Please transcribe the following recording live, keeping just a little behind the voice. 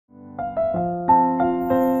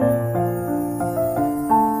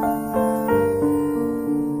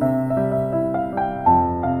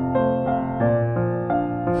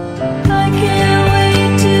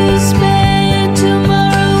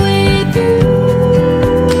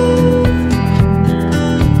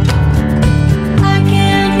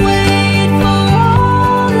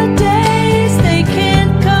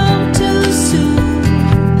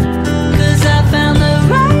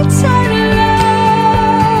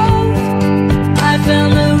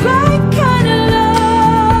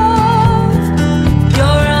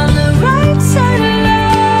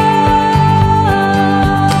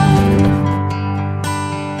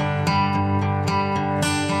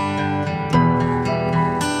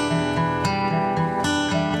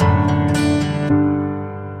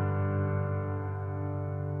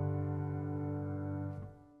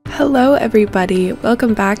Hello everybody,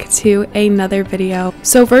 welcome back to another video.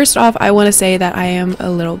 So first off, I want to say that I am a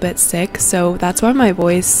little bit sick, so that's why my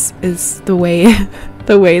voice is the way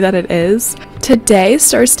that it is. Today,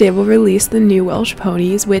 Star Stable released the new Welsh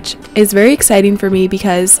Ponies, which is very exciting for me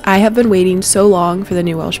because I have been waiting so long for the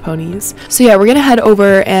new Welsh Ponies. So yeah, we're gonna head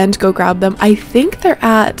over and go grab them. I think they're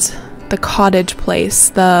at the cottage place,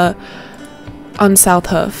 on South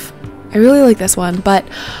Hoof. I really like this one, but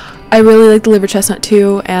I really like the liver chestnut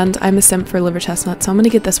too, and I'm a simp for liver chestnut, so I'm gonna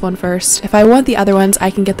get this one first. If I want the other ones, I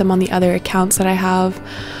can get them on the other accounts that I have.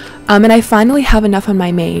 And I finally have enough on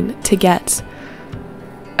my main to get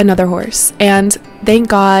another horse, and thank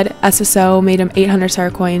God SSO made them 800 star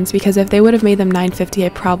coins, because if they would have made them 950, I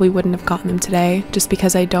probably wouldn't have gotten them today, just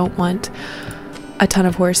because I don't want a ton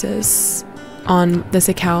of horses on this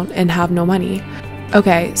account and have no money.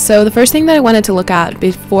 Okay, so the first thing that I wanted to look at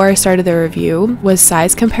before I started the review was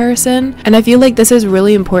size comparison, and I feel like this is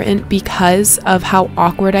really important because of how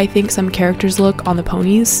awkward I think some characters look on the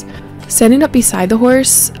ponies. Standing up beside the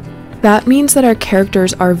horse, that means that our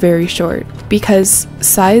characters are very short, because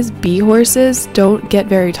size B horses don't get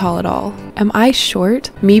very tall at all. Am I short?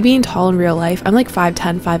 Me being tall in real life, I'm like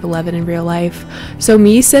 5'10", 5'11" in real life. So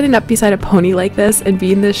me sitting up beside a pony like this and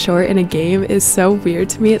being this short in a game is so weird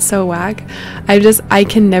to me. It's so whack. I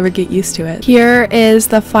can never get used to it. Here is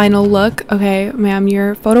the final look. Okay, ma'am,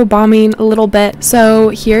 you're photo bombing a little bit. So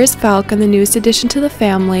here's Falcon, the newest addition to the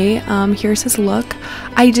family. Here's his look.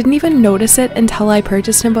 I didn't even notice it until I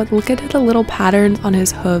purchased him, but look at the little patterns on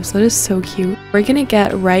his hooves. That is so cute. We're gonna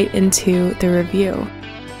get right into the review.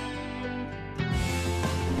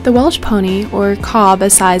 The Welsh Pony, or cob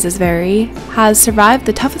as sizes vary, has survived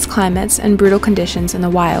the toughest climates and brutal conditions in the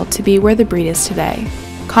wild to be where the breed is today.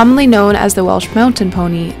 Commonly known as the Welsh Mountain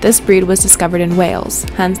Pony, this breed was discovered in Wales,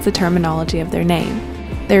 hence the terminology of their name.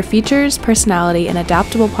 Their features, personality, and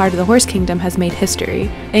adaptable part of the horse kingdom has made history,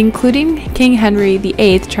 including King Henry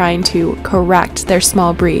VIII trying to correct their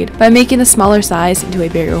small breed by making the smaller size into a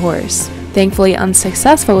bigger horse. Thankfully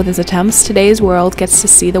unsuccessful with his attempts, today's world gets to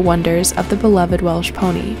see the wonders of the beloved Welsh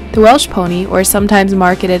Pony. The Welsh Pony, or sometimes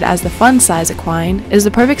marketed as the fun size equine, is the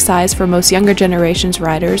perfect size for most younger generation's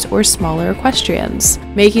riders or smaller equestrians,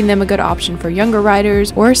 making them a good option for younger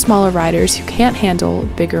riders or smaller riders who can't handle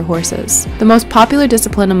bigger horses. The most popular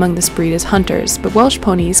discipline among this breed is hunters, but Welsh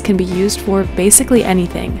Ponies can be used for basically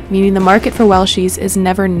anything, meaning the market for Welshies is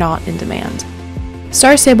never not in demand.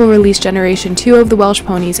 Star Stable released Generation 2 of the Welsh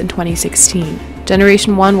Ponies in 2016.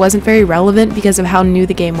 Generation 1 wasn't very relevant because of how new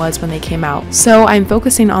the game was when they came out, so I'm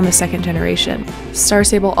focusing on the second generation. Star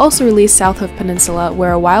Stable also released South Hoof Peninsula,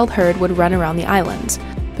 where a wild herd would run around the island.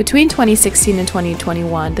 Between 2016 and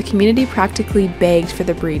 2021, the community practically begged for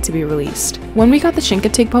the breed to be released. When we got the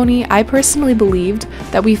Chincoteague pony, I personally believed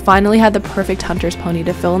that we finally had the perfect hunter's pony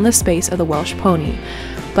to fill in the space of the Welsh Pony.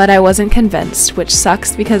 But I wasn't convinced, which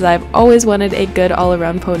sucks because I've always wanted a good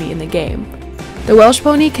all-around pony in the game. The Welsh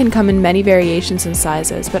Pony can come in many variations and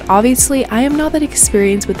sizes, but obviously I am not that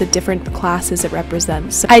experienced with the different classes it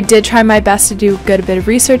represents. So I did try my best to do a good bit of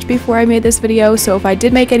research before I made this video, so if I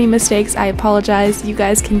did make any mistakes, I apologize. You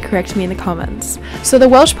guys can correct me in the comments. So the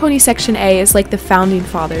Welsh Pony Section A is like the founding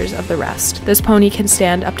fathers of the rest. This pony can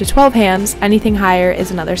stand up to 12 hands, anything higher is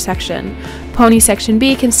another section. Pony Section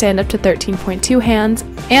B can stand up to 13.2 hands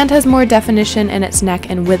and has more definition in its neck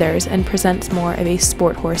and withers and presents more of a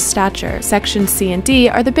sport horse stature. Sections C and D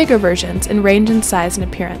are the bigger versions in range and size and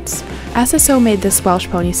appearance. SSO made this Welsh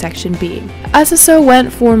Pony Section B. SSO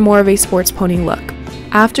went for more of a sports pony look.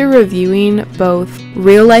 After reviewing both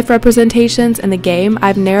real-life representations and the game,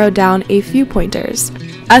 I've narrowed down a few pointers.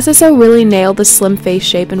 SSO really nailed the slim face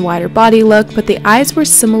shape and wider body look, but the eyes were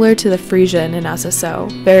similar to the Frisian in SSO.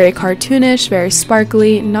 Very cartoonish, very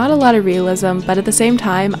sparkly, not a lot of realism, but at the same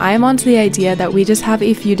time, I am onto the idea that we just have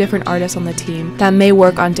a few different artists on the team that may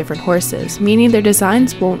work on different horses, meaning their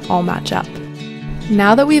designs won't all match up.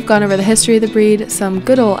 Now that we've gone over the history of the breed, some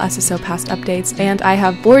good old SSO past updates, and I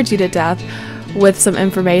have bored you to death with some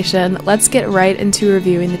information, let's get right into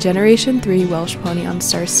reviewing the Generation 3 Welsh Pony on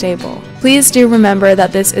Star Stable. Please do remember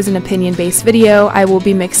that this is an opinion-based video. I will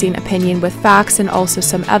be mixing opinion with facts and also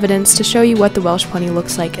some evidence to show you what the Welsh Pony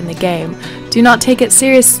looks like in the game. Do not take it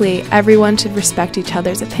seriously, everyone should respect each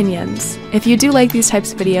other's opinions. If you do like these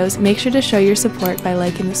types of videos, make sure to show your support by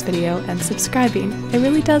liking this video and subscribing. It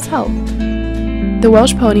really does help. The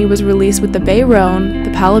Welsh Pony was released with the Bay Roan,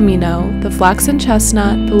 the Palomino, the Flaxen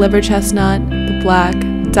Chestnut, the Liver Chestnut, the Black,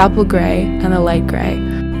 Dapple Grey, and the Light Grey,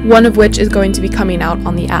 one of which is going to be coming out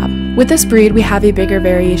on the app. With this breed, we have a bigger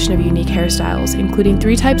variation of unique hairstyles, including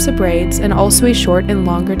 3 types of braids and also a short and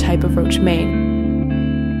longer type of roach mane.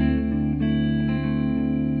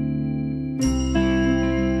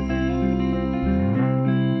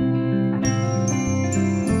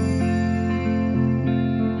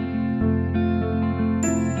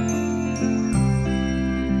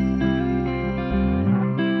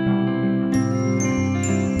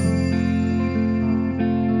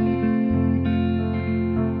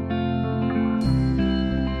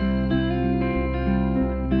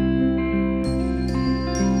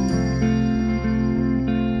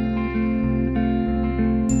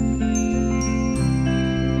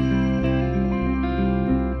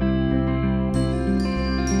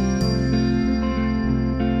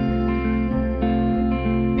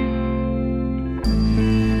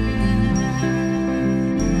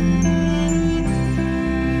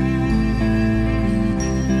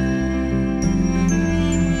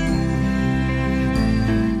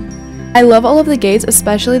 I love all of the gaits,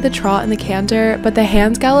 especially the trot and the canter, but the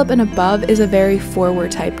hands gallop and above is a very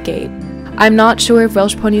forward type gait. I'm not sure if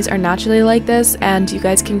Welsh ponies are naturally like this, and you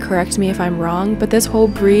guys can correct me if I'm wrong, but this whole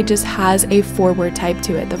breed just has a forward type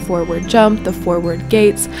to it. The forward jump, the forward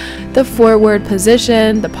gaits, the forward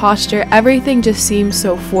position, the posture, everything just seems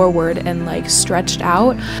so forward and like stretched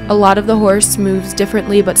out. A lot of the horse moves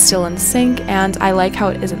differently but still in sync, and I like how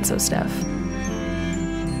it isn't so stiff.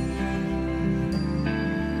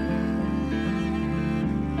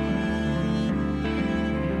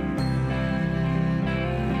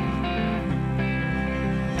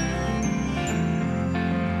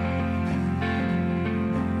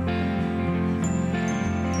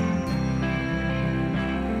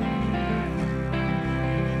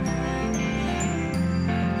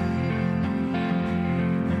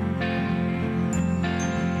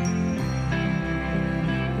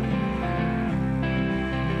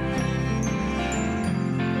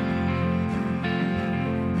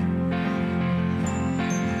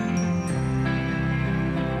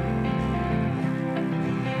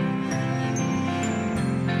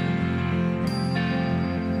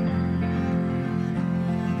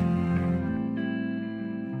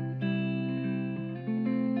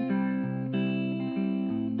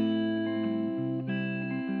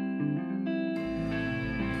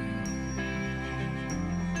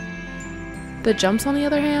 The jumps, on the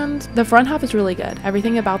other hand, the front half is really good.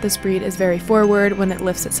 Everything about this breed is very forward. When it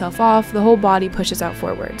lifts itself off, the whole body pushes out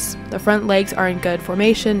forwards. The front legs are in good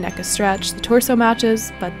formation, neck is stretched, the torso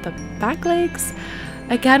matches, but the back legs?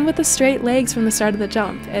 Again with the straight legs from the start of the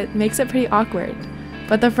jump, it makes it pretty awkward.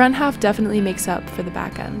 But the front half definitely makes up for the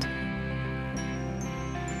back end.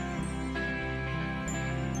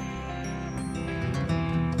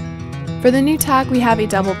 For the new tack, we have a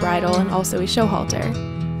double bridle and also a show halter.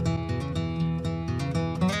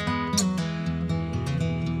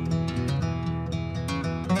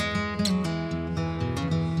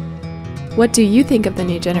 What do you think of the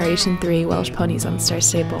new Generation 3 Welsh ponies on Star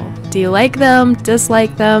Stable? Do you like them,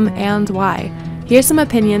 dislike them, and why? Here's some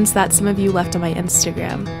opinions that some of you left on my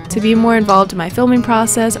Instagram. To be more involved in my filming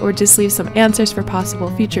process or just leave some answers for possible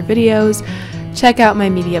future videos, check out my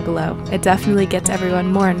media below. It definitely gets everyone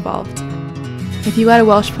more involved. If you got a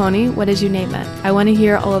Welsh pony, what did you name it? I want to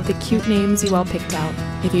hear all of the cute names you all picked out.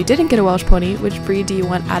 If you didn't get a Welsh pony, which breed do you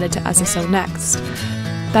want added to SSO next?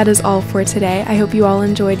 That is all for today. I hope you all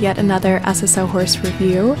enjoyed yet another SSO horse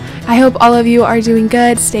review. I hope all of you are doing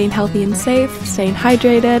good, staying healthy and safe, staying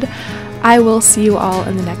hydrated. I will see you all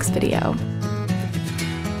in the next video.